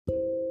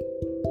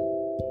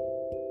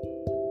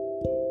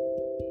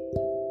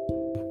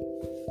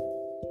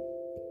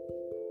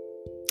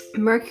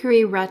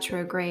Mercury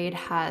retrograde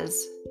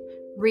has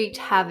wreaked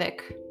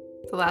havoc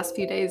the last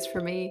few days for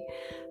me.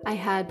 I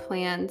had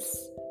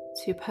plans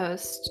to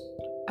post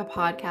a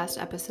podcast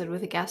episode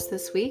with a guest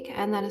this week,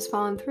 and that has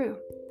fallen through.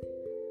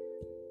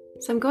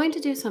 So I'm going to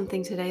do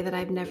something today that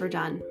I've never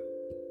done.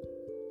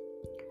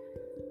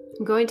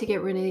 I'm going to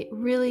get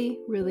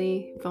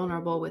really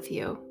vulnerable with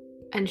you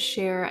and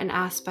share an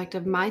aspect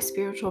of my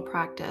spiritual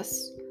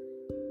practice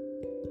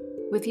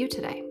with you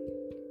today.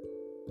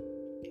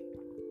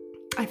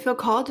 I feel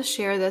called to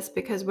share this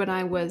because when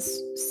I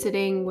was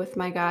sitting with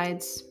my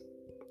guides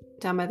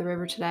down by the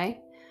river today,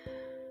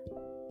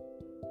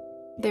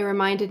 they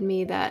reminded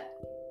me that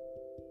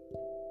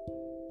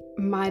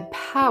my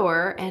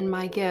power and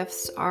my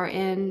gifts are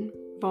in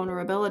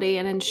vulnerability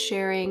and in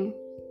sharing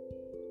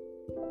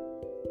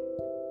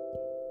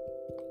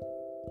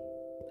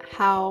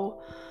how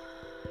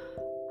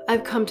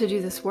I've come to do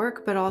this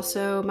work, but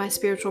also my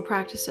spiritual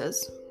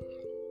practices.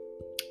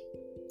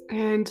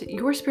 And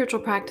your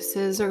spiritual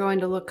practices are going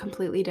to look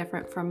completely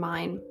different from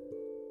mine.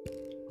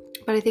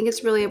 But I think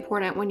it's really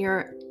important when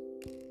you're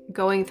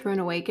going through an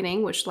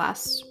awakening, which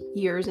lasts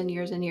years and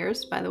years and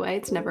years, by the way,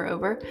 it's never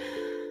over.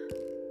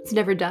 It's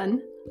never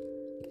done.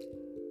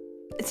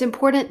 It's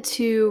important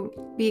to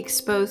be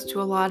exposed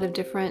to a lot of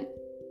different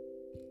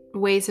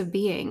ways of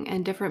being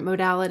and different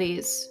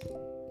modalities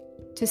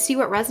to see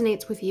what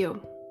resonates with you.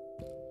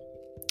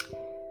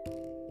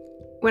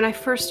 When I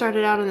first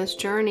started out on this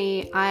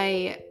journey,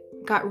 I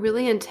got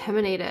really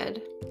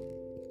intimidated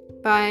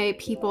by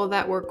people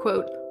that were,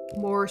 quote,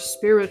 more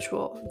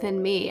spiritual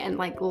than me, and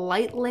like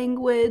light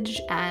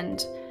language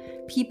and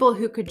people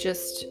who could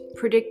just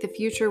predict the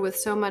future with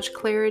so much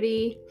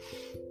clarity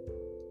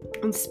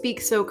and speak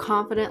so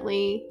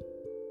confidently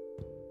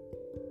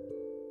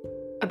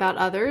about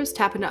others,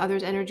 tap into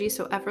others' energy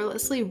so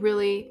effortlessly,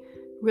 really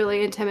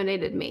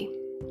intimidated me.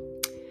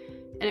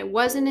 And it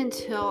wasn't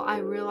until I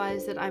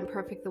realized that I'm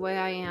perfect the way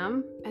I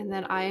am and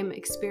that I am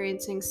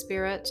experiencing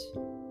spirit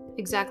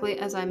exactly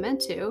as I'm meant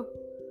to,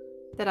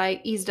 that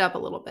I eased up a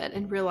little bit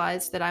and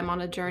realized that I'm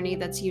on a journey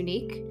that's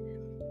unique,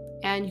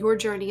 and your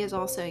journey is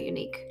also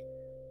unique.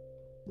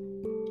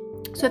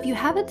 So if you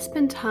haven't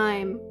spent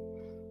time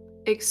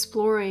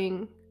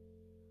exploring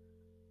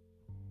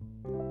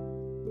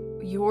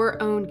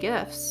your own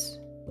gifts,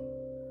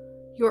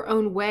 your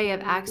own way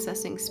of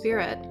accessing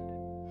spirit,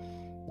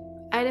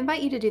 I'd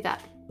invite you to do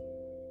that.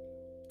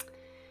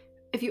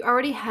 If you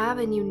already have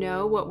and you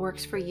know what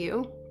works for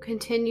you,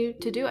 continue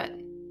to do it.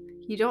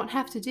 You don't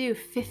have to do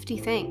 50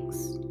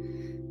 things.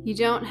 You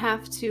don't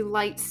have to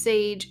light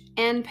sage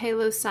and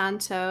Palo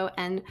Santo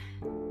and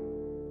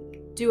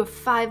do a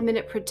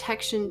 5-minute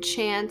protection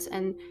chant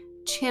and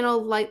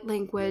channel light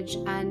language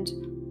and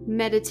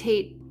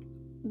meditate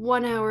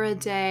 1 hour a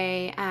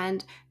day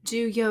and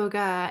do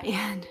yoga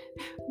and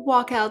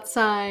walk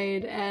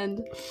outside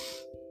and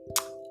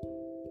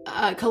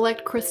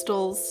collect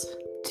crystals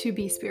to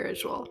be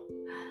spiritual.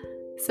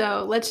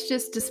 So let's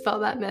just dispel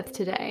that myth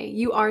today.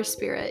 You are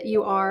spirit.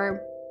 You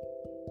are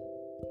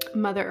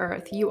Mother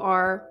Earth. You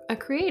are a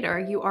creator.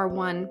 You are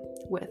one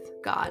with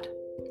God.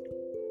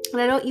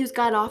 And I don't use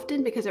God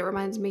often because it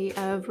reminds me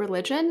of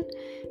religion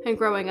and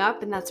growing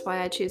up, and that's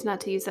why I choose not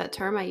to use that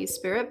term. I use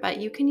spirit, but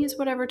you can use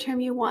whatever term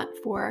you want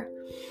for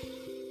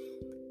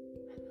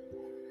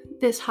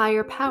this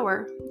higher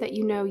power that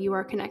you know you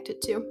are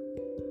connected to.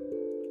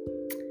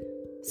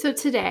 So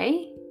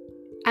today,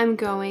 I'm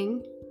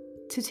going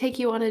to take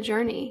you on a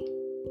journey.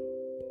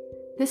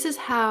 This is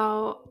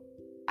how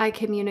I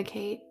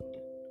communicate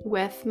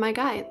with my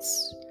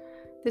guides.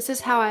 This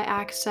is how I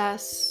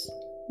access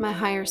my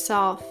higher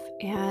self,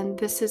 and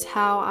this is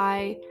how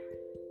I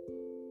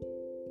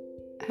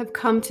have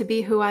come to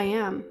be who I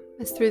am,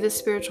 is through the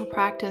spiritual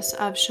practice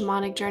of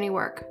shamanic journey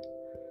work.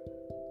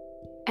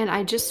 And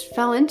I just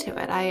fell into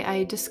it.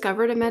 I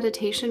discovered a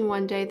meditation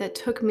one day that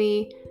took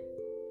me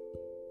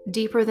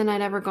deeper than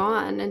I'd ever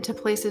gone, into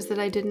places that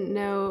I didn't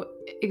know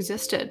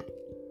existed.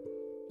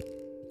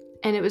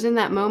 And it was in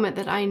that moment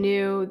that I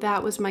knew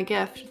that was my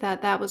gift,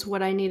 that was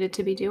what I needed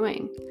to be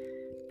doing,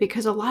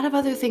 because a lot of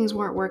other things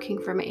weren't working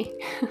for me.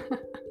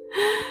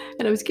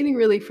 And I was getting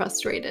really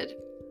frustrated.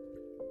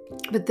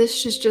 But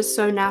this is just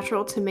so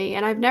natural to me.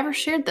 And I've never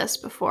shared this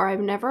before.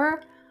 I've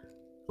never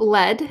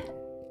led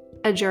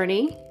a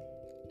journey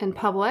in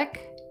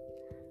public.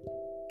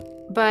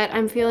 But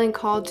I'm feeling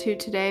called to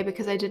today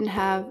because I didn't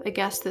have a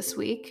guest this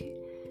week.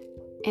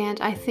 And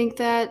I think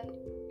that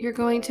you're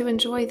going to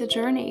enjoy the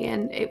journey,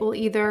 and it will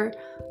either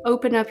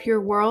open up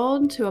your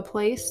world to a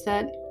place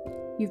that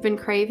you've been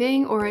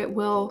craving, or it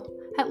will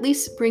at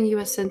least bring you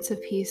a sense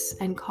of peace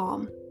and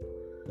calm.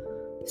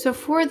 So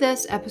for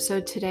this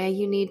episode today,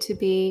 you need to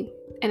be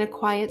in a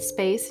quiet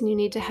space, and you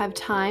need to have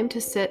time to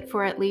sit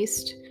for at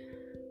least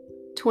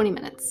 20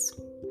 minutes.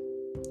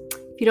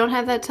 If you don't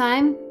have that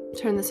time,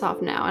 turn this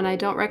off now. And I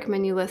don't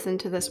recommend you listen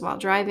to this while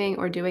driving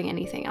or doing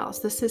anything else.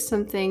 This is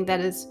something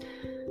that is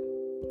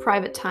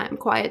private time,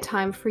 quiet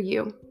time for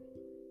you.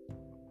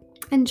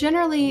 And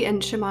generally in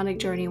shamanic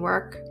journey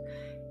work,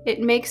 it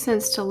makes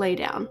sense to lay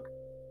down.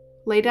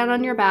 Lay down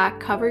on your back,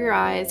 cover your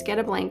eyes, get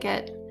a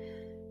blanket.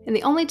 And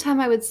the only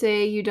time I would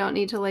say you don't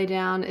need to lay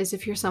down is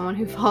if you're someone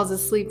who falls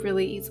asleep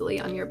really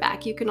easily on your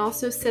back. You can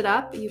also sit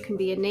up. You can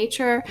be in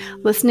nature,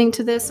 listening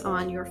to this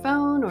on your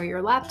phone or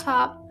your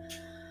laptop.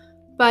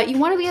 But you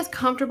want to be as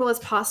comfortable as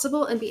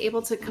possible and be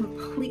able to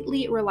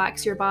completely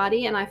relax your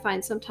body. And I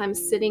find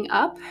sometimes sitting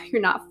up,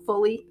 you're not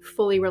fully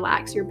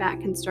relaxed. Your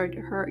back can start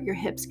to hurt. Your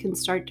hips can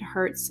start to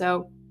hurt.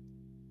 So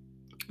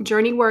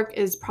journey work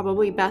is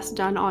probably best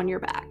done on your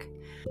back.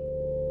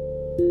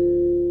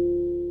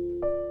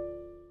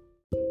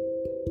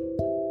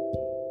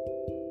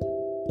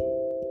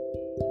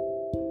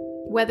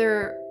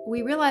 Whether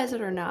we realize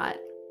it or not,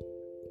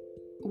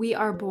 we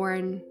are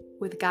born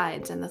with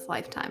guides in this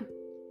lifetime.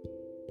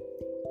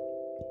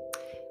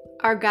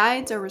 Our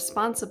guides are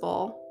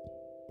responsible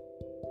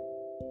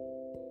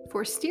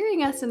for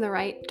steering us in the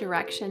right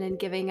direction and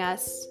giving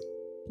us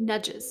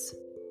nudges,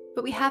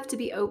 but we have to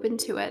be open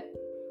to it.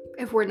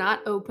 If we're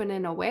not open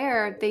and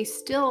aware, they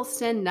still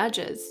send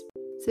nudges.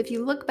 So if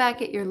you look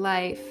back at your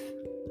life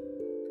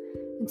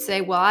and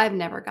say, well, I've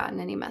never gotten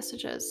any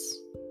messages,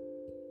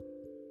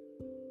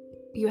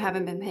 you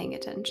haven't been paying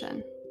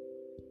attention.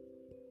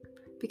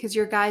 Because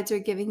your guides are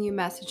giving you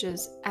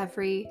messages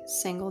every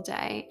single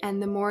day.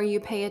 And the more you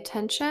pay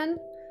attention,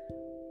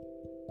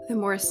 the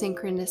more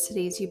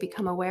synchronicities you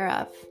become aware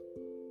of.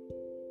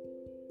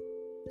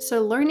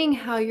 So learning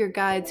how your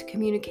guides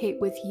communicate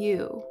with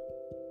you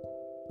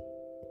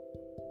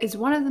is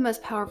one of the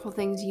most powerful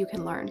things you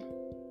can learn.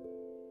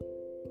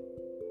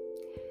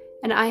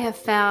 And I have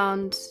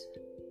found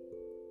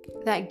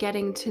that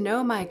getting to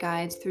know my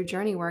guides through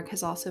journey work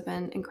has also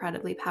been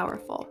incredibly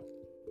powerful.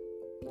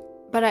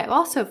 But I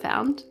also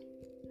found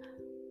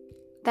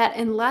that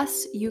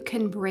unless you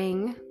can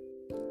bring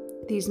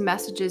these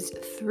messages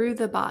through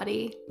the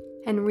body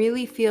and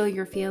really feel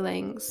your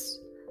feelings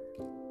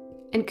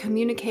and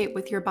communicate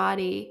with your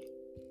body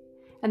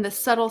and the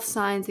subtle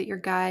signs that your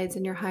guides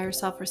and your higher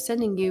self are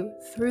sending you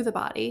through the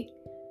body,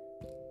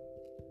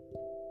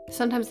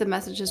 sometimes the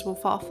messages will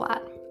fall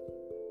flat.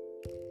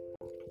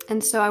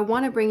 And so I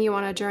want to bring you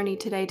on a journey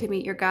today to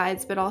meet your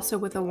guides, but also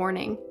with a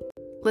warning.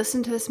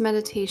 Listen to this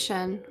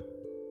meditation.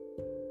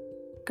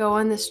 Go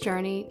on this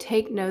journey,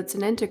 take notes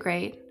and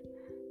integrate,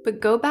 but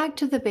go back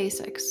to the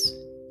basics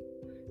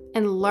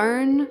and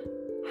learn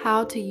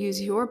how to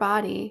use your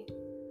body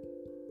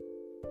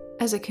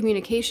as a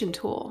communication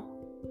tool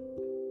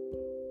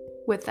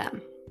with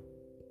them.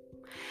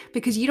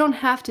 Because you don't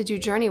have to do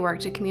journey work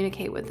to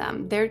communicate with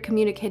them. They're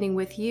communicating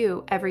with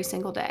you every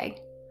single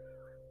day.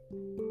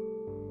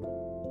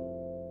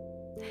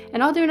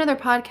 And I'll do another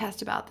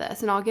podcast about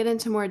this, and I'll get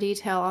into more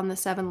detail on the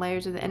 7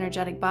 layers of the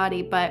energetic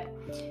body, but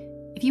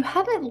if you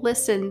haven't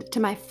listened to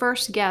my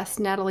first guest,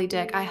 Natalie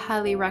Dick, I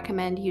highly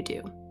recommend you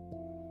do,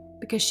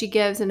 because she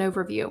gives an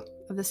overview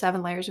of the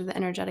 7 layers of the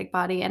energetic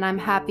body, and I'm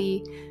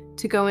happy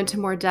to go into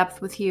more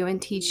depth with you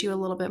and teach you a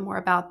little bit more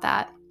about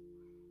that.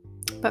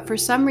 But for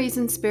some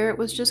reason, Spirit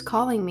was just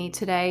calling me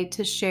today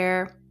to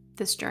share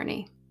this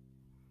journey.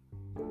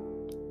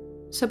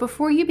 So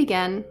before you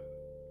begin,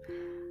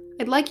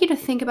 I'd like you to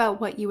think about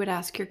what you would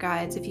ask your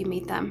guides if you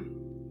meet them.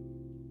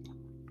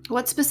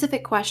 What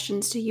specific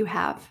questions do you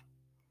have?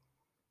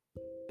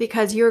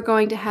 Because you're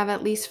going to have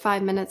at least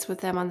 5 minutes with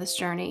them on this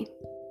journey.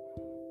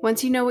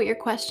 Once you know what your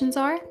questions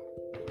are,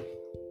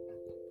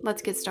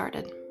 let's get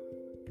started.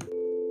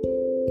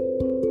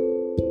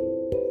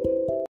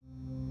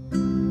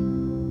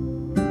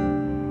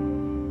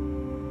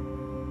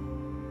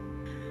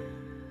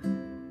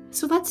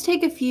 So let's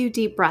take a few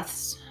deep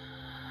breaths.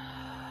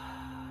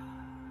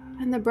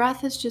 And the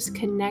breath is just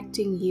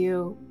connecting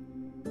you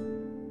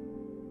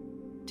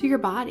to your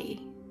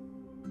body.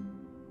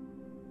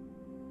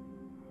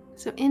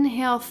 So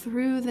inhale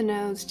through the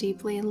nose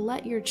deeply and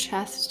let your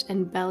chest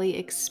and belly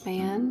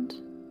expand.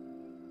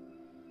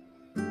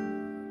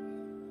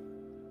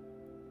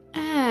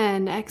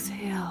 And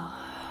exhale.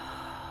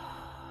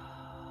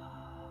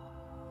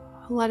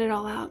 Let it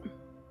all out.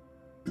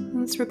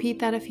 Let's repeat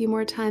that a few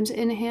more times.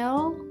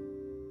 Inhale.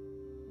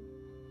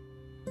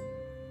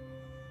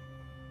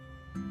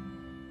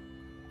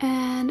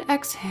 And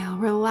exhale.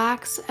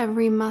 Relax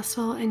every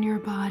muscle in your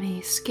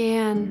body.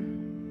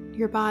 Scan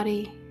your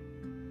body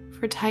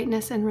for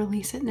tightness and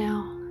release it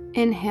now.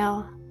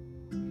 Inhale.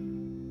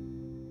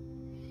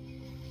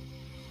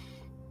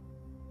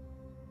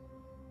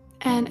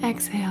 And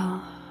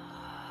exhale.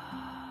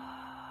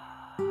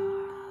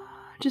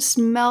 Just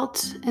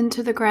melt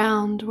into the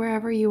ground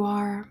wherever you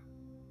are.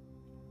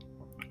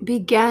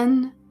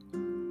 Begin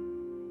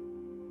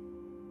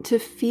to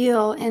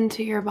feel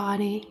into your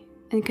body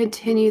and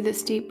continue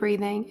this deep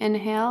breathing.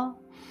 Inhale.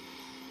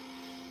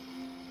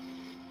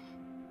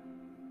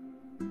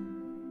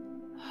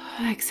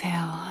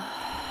 Exhale.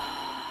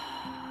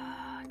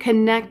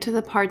 Connect to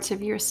the parts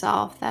of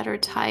yourself that are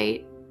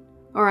tight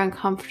or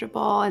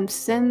uncomfortable and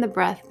send the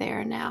breath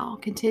there now.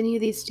 Continue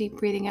these deep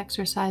breathing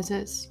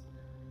exercises.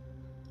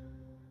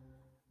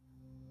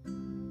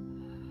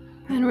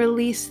 And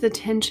release the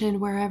tension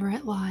wherever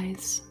it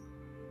lies.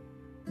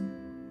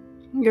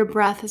 Your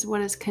breath is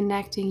what is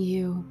connecting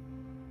you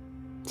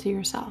to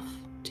yourself,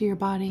 to your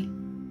body.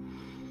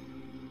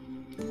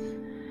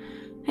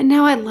 And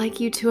now I'd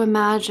like you to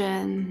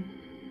imagine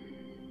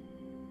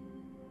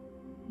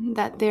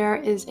that there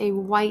is a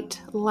white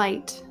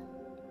light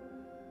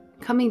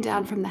coming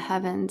down from the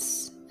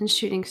heavens and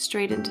shooting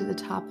straight into the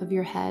top of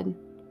your head.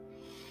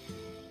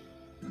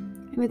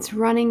 And it's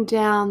running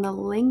down the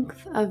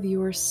length of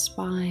your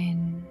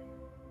spine.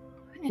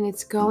 And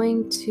it's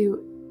going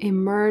to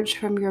emerge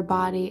from your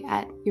body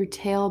at your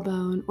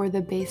tailbone or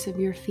the base of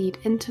your feet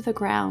into the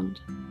ground.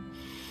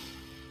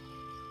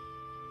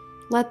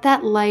 Let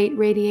that light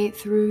radiate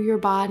through your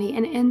body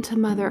and into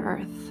Mother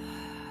Earth.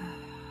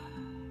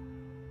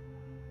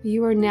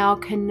 You are now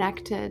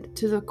connected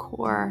to the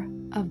core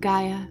of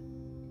Gaia.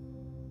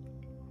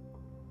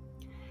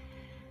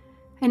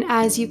 And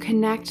as you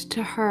connect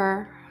to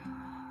her,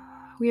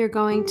 we are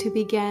going to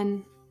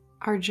begin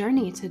our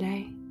journey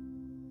today.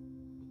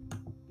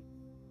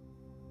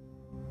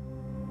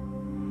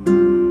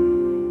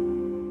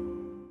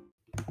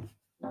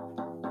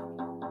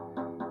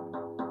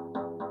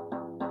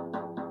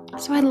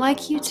 So I'd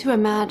like you to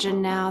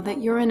imagine now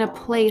that you're in a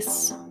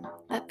place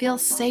that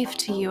feels safe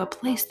to you, a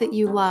place that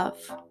you love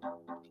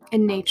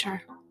in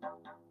nature.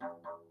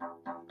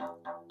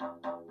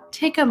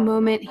 Take a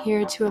moment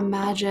here to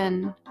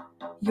imagine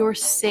your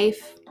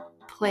safe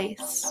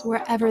place,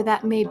 wherever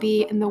that may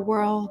be in the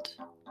world.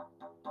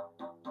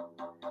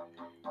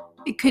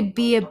 It could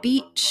be a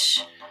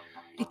beach,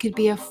 it could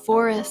be a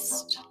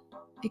forest,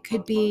 it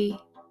could be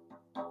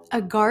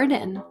a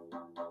garden,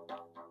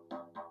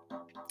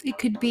 it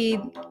could be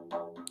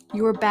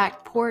your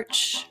back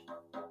porch.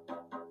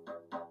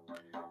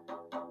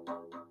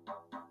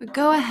 But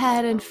go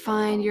ahead and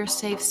find your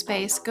safe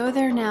space. Go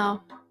there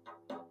now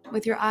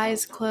with your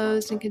eyes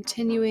closed and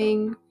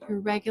continuing your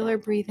regular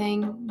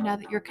breathing now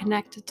that you're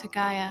connected to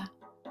Gaia.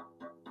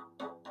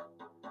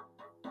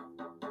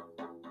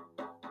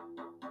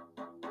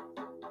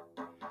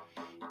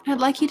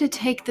 I'd like you to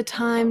take the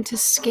time to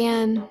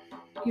scan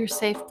your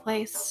safe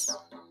place.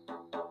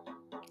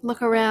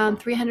 Look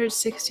around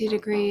 360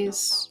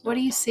 degrees. What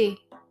do you see?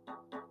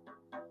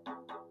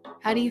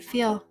 How do you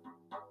feel?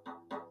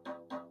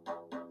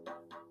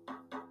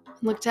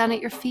 Look down at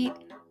your feet.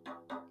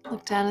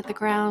 Look down at the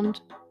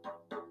ground.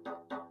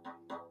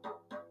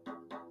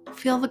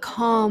 Feel the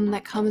calm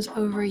that comes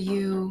over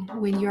you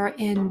when you're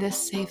in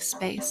this safe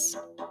space.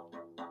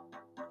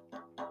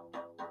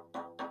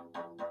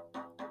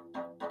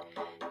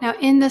 Now,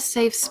 in this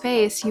safe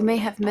space, you may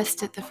have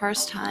missed it the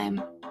first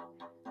time,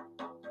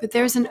 but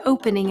there's an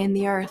opening in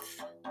the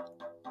earth,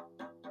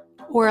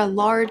 or a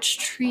large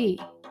tree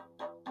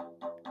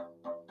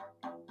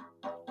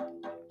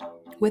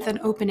with an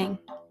opening.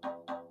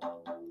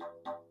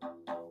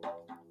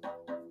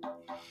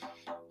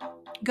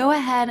 Go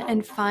ahead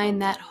and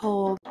find that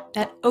hole,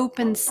 that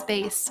open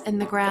space in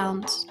the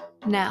ground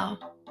now.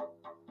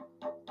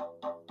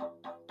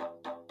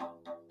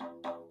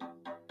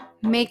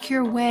 Make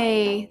your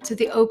way to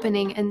the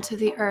opening into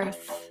the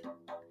earth,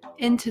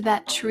 into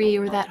that tree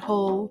or that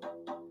hole.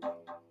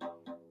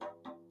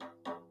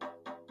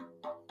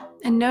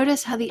 And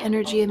notice how the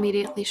energy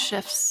immediately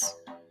shifts.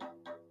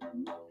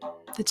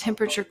 The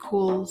temperature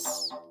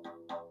cools.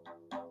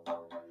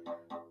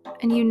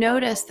 And you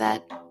notice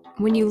that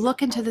when you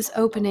look into this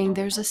opening,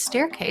 there's a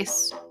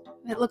staircase.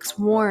 It looks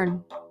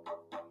worn.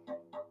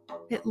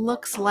 It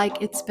looks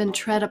like it's been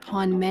tread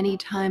upon many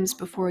times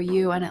before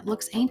you, and it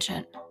looks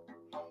ancient.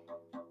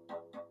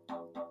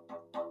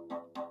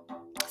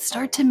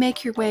 Start to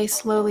make your way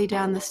slowly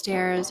down the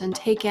stairs and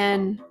take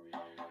in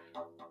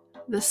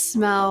the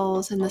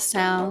smells and the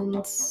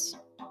sounds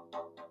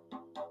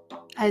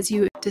as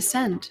you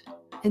descend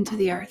into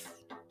the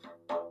earth.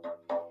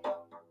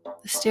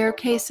 The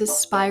staircase is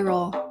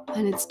spiral,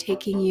 and it's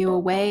taking you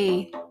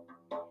away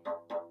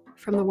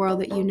from the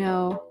world that you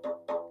know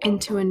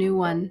into a new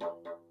one.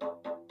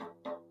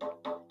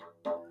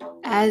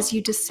 As you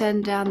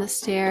descend down the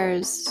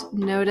stairs,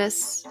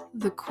 notice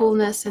the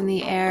coolness in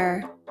the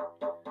air,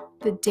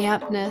 the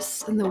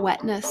dampness and the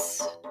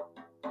wetness.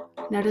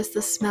 Notice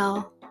the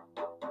smell.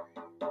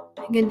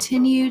 And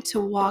continue to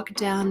walk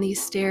down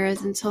these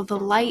stairs until the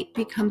light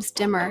becomes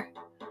dimmer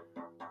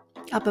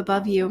up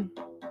above you.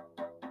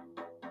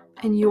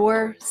 And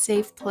your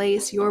safe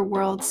place, your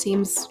world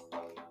seems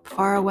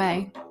far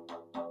away.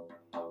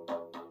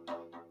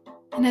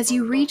 And as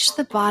you reach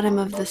the bottom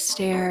of the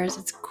stairs,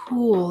 it's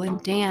cool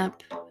and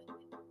damp,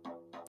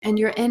 and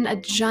you're in a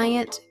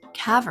giant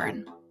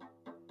cavern.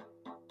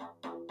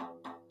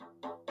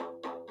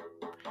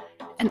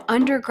 An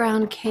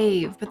underground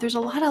cave, but there's a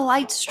lot of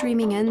light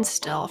streaming in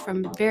still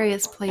from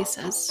various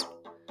places.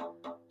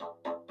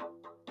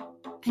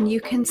 And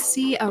you can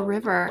see a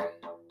river,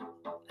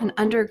 an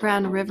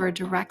underground river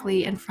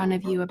directly in front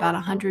of you about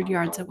 100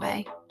 yards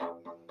away.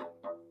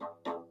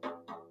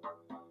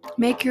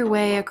 Make your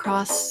way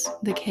across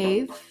the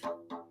cave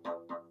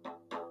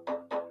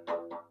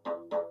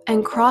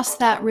and cross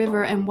that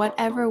river in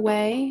whatever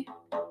way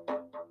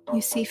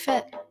you see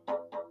fit.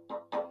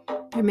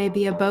 There may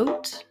be a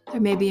boat, there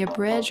may be a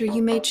bridge, or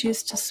you may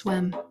choose to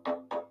swim.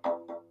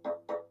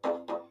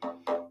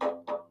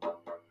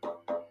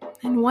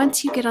 And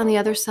once you get on the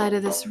other side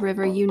of this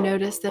river, you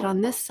notice that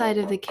on this side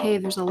of the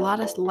cave, there's a lot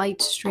of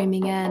light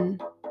streaming in.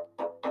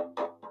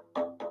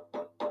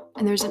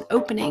 And there's an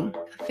opening,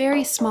 a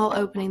very small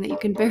opening that you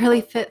can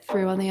barely fit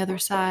through on the other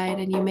side.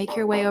 And you make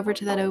your way over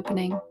to that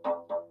opening.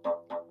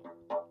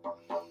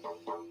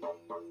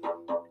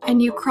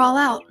 And you crawl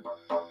out.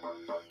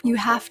 You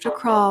have to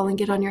crawl and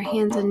get on your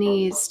hands and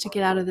knees to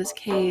get out of this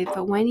cave.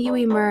 But when you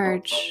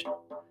emerge,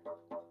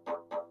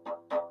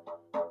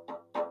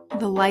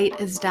 the light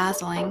is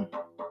dazzling.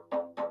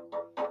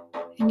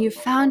 And you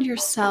found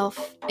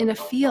yourself in a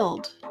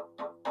field,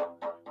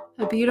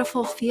 a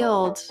beautiful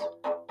field.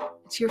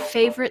 It's your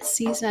favorite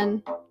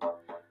season.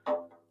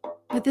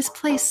 But this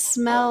place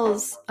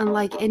smells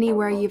unlike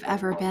anywhere you've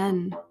ever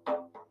been.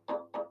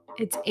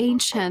 It's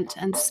ancient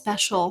and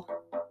special.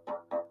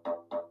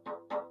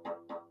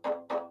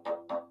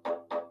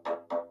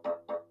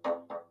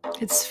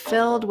 It's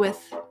filled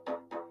with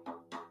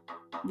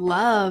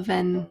love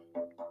and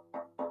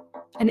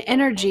an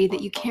energy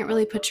that you can't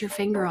really put your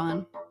finger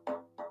on.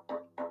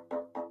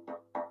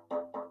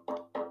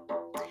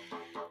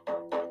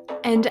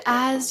 And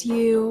as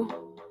you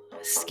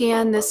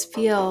scan this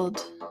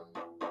field,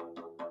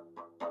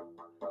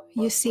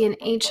 you see an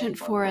ancient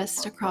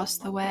forest across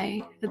the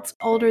way. It's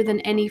older than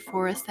any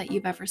forest that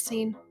you've ever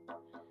seen.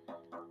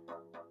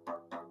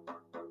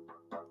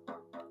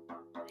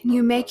 And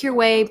you make your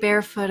way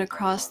barefoot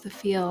across the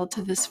field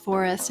to this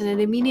forest, and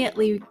it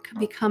immediately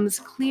becomes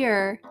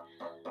clear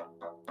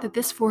that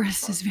this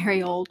forest is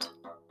very old.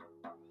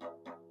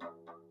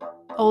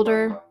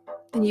 Older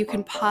than you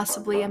can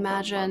possibly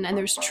imagine, and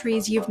there's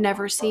trees you've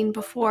never seen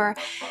before,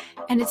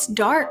 and it's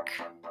dark,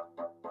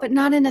 but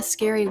not in a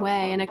scary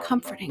way, in a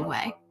comforting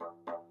way.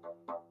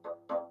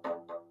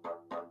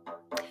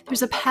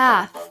 There's a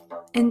path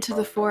into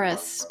the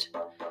forest,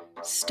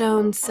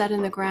 stones set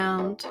in the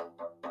ground.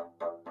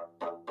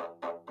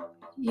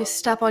 You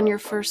step on your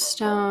first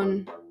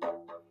stone,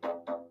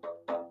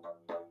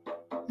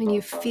 and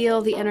you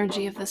feel the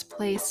energy of this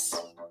place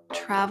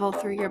travel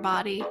through your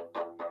body.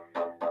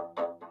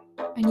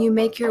 And you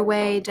make your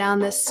way down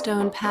this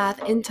stone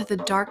path into the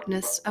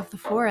darkness of the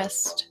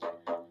forest.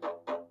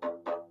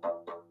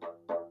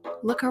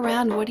 Look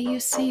around. What do you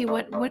see?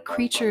 What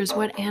creatures,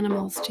 what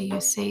animals do you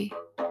see?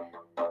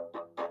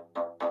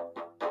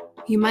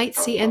 You might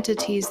see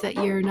entities that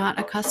you're not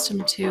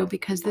accustomed to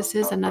because this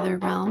is another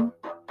realm,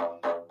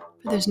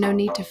 but there's no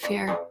need to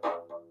fear.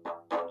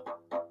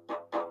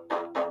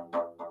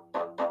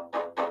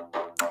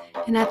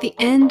 And at the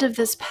end of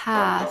this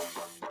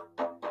path,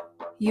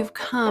 you've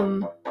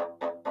come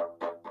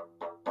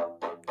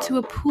to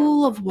a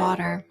pool of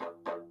water.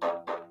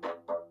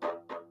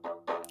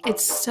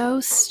 It's so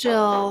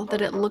still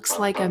that it looks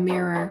like a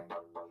mirror.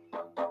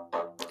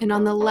 And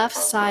on the left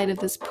side of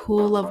this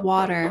pool of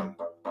water,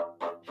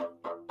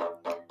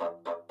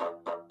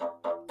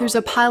 there's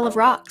a pile of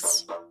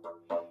rocks.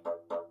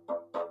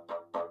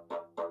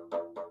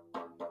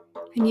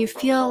 And you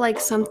feel like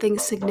something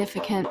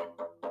significant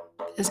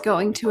is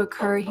going to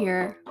occur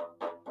here.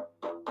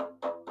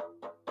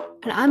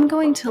 And I'm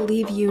going to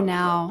leave you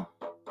now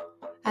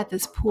at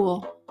this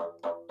pool.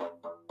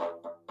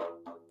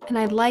 And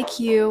I'd like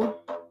you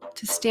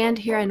to stand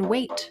here and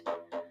wait,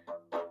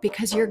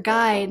 because your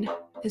guide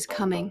is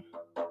coming.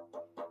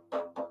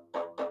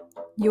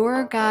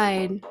 Your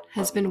guide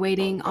has been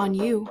waiting on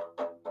you.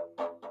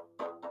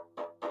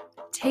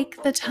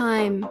 Take the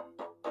time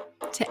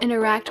to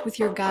interact with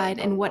your guide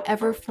in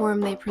whatever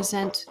form they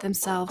present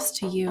themselves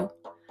to you.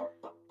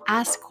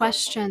 Ask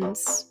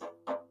questions.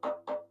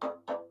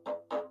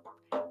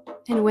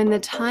 And when the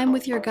time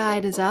with your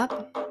guide is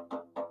up,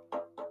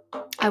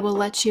 I will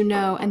let you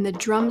know, and the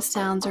drum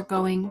sounds are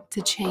going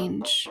to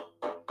change.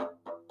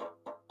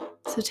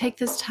 So take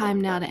this time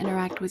now to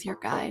interact with your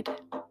guide.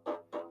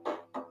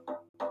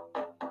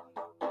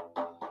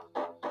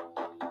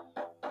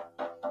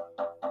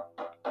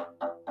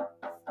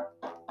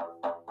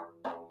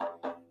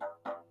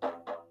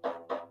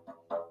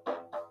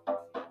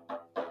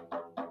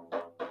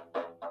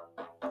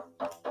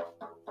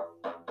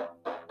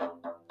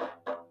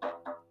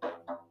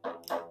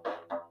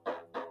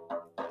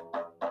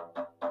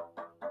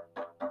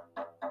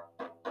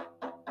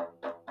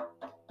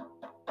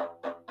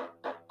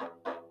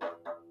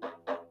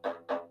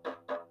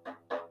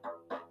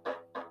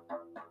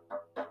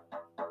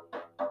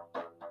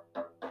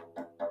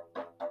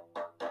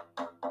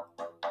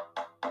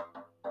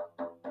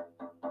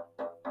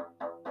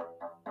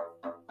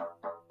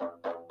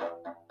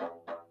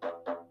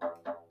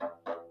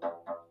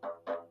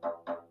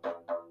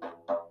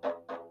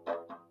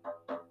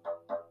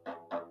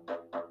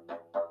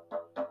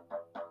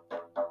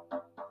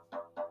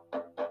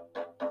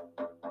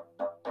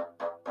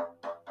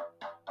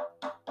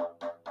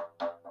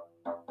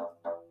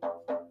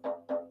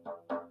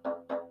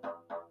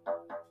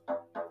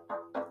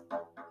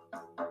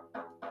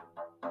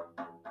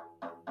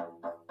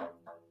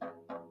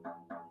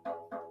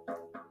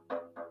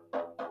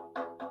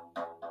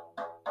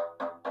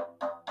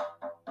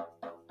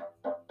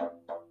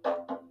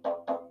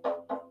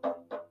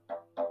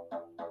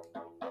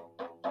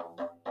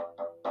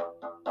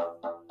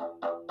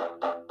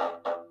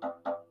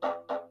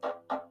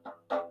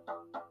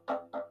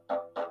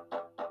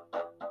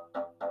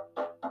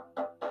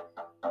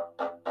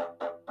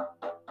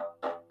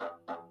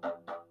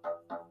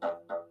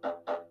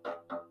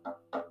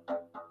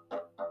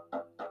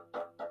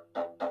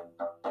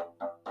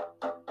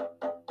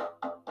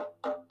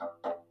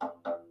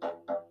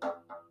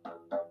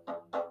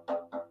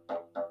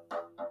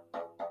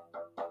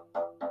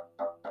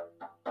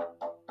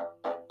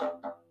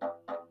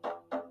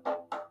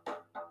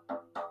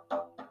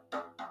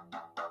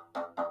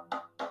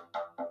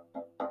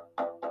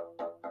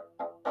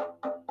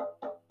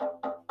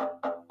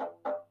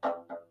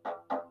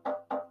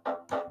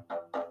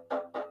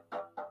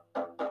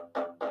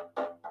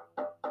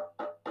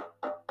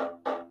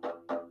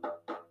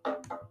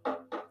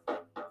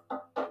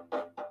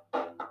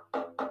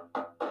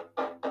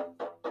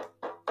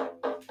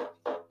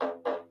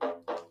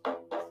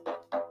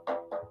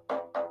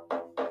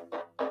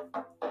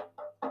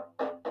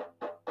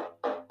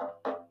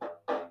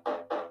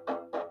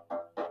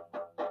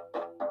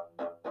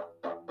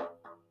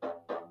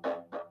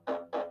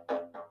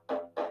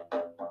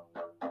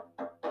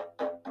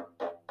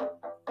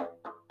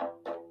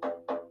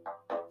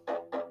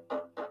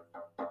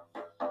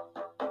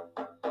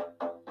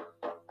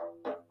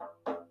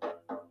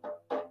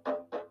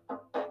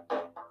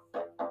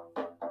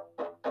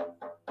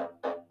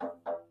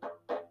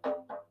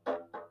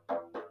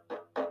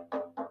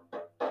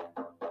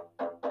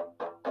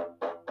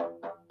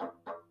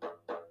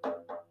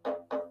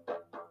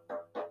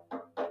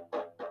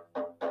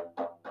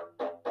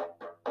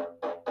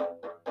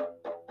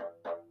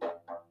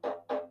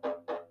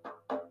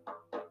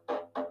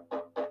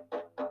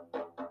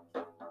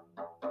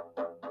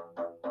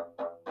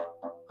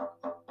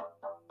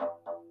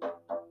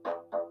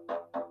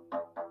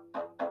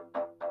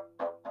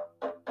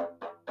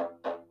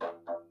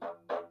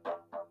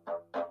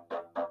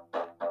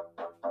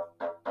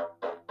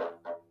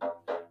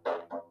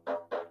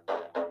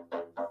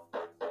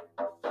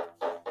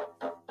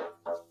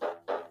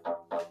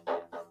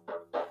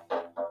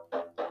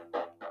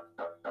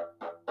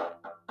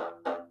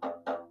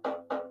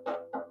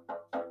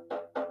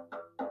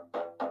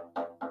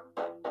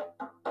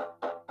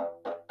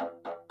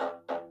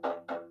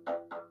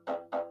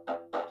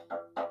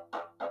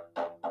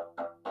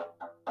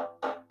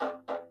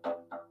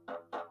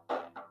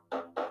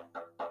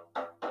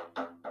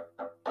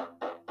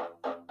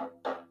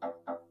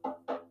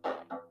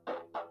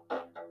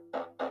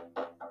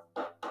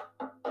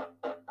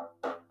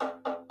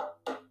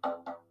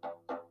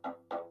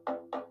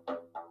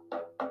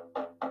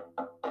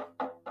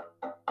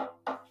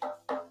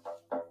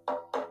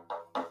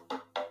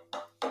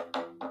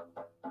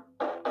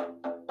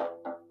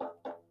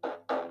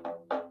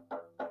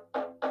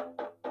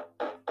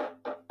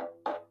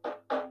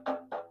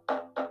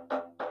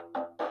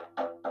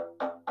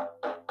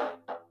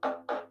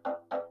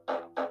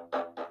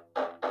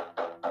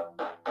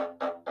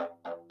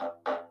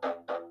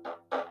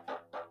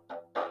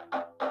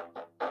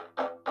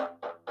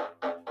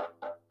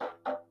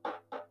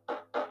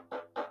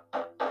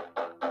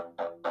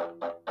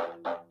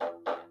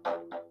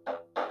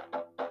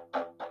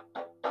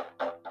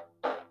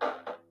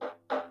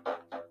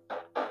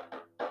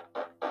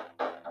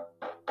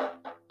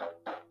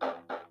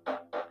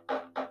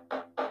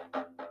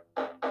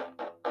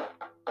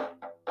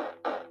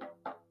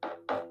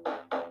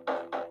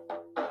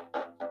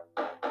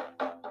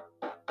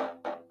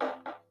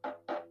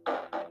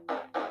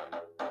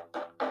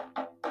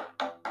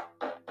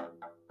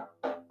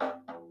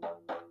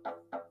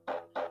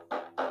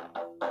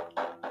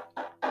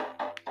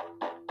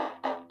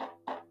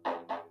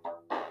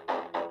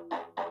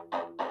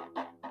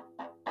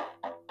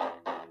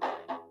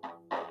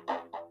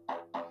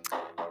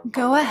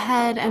 Go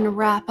ahead and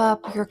wrap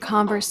up your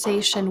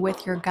conversation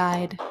with your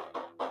guide.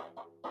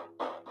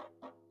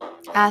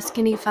 Ask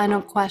any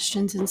final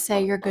questions and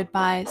say your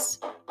goodbyes.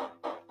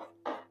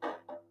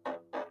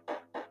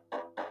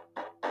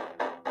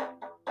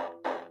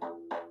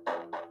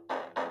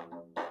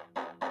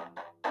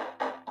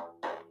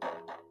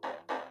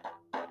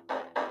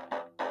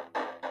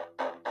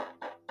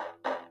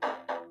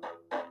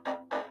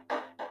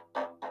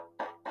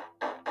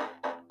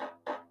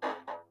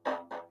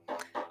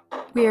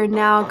 We are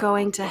now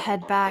going to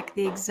head back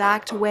the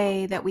exact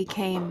way that we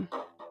came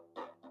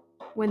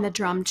when the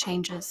drum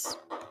changes.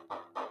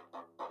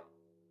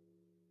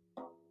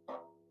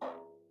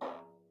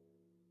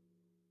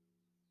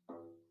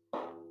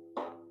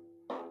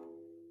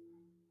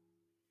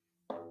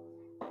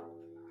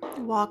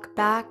 Walk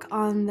back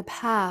on the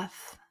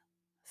path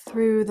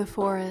through the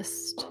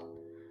forest.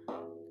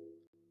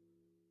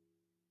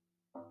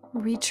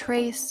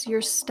 Retrace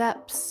your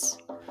steps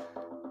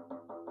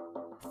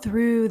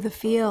through the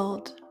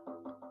field.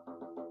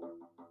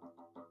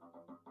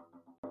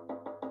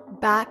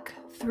 Back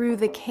through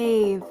the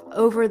cave,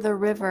 over the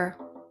river.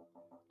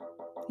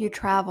 You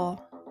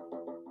travel.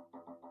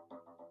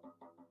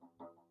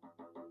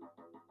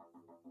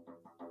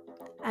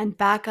 And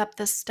back up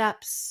the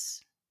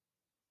steps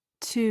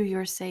to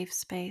your safe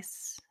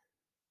space.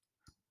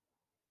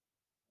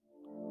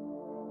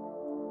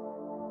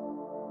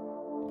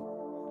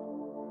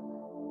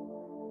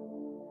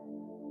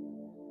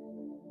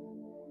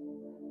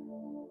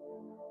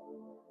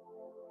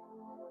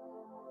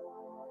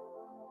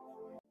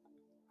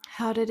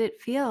 How did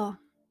it feel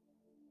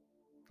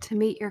to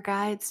meet your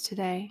guides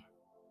today?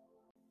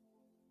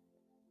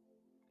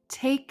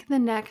 Take the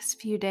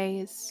next few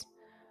days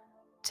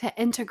to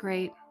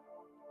integrate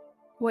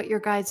what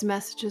your guides'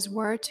 messages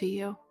were to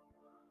you.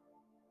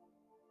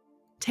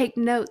 Take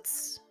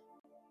notes.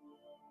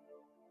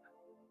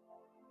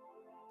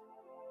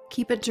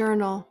 Keep a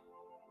journal.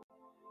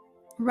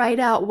 Write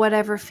out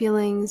whatever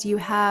feelings you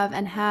have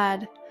and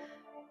had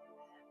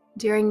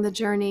during the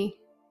journey,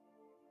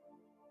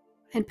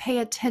 and pay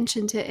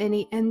attention to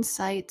any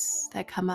insights that come up.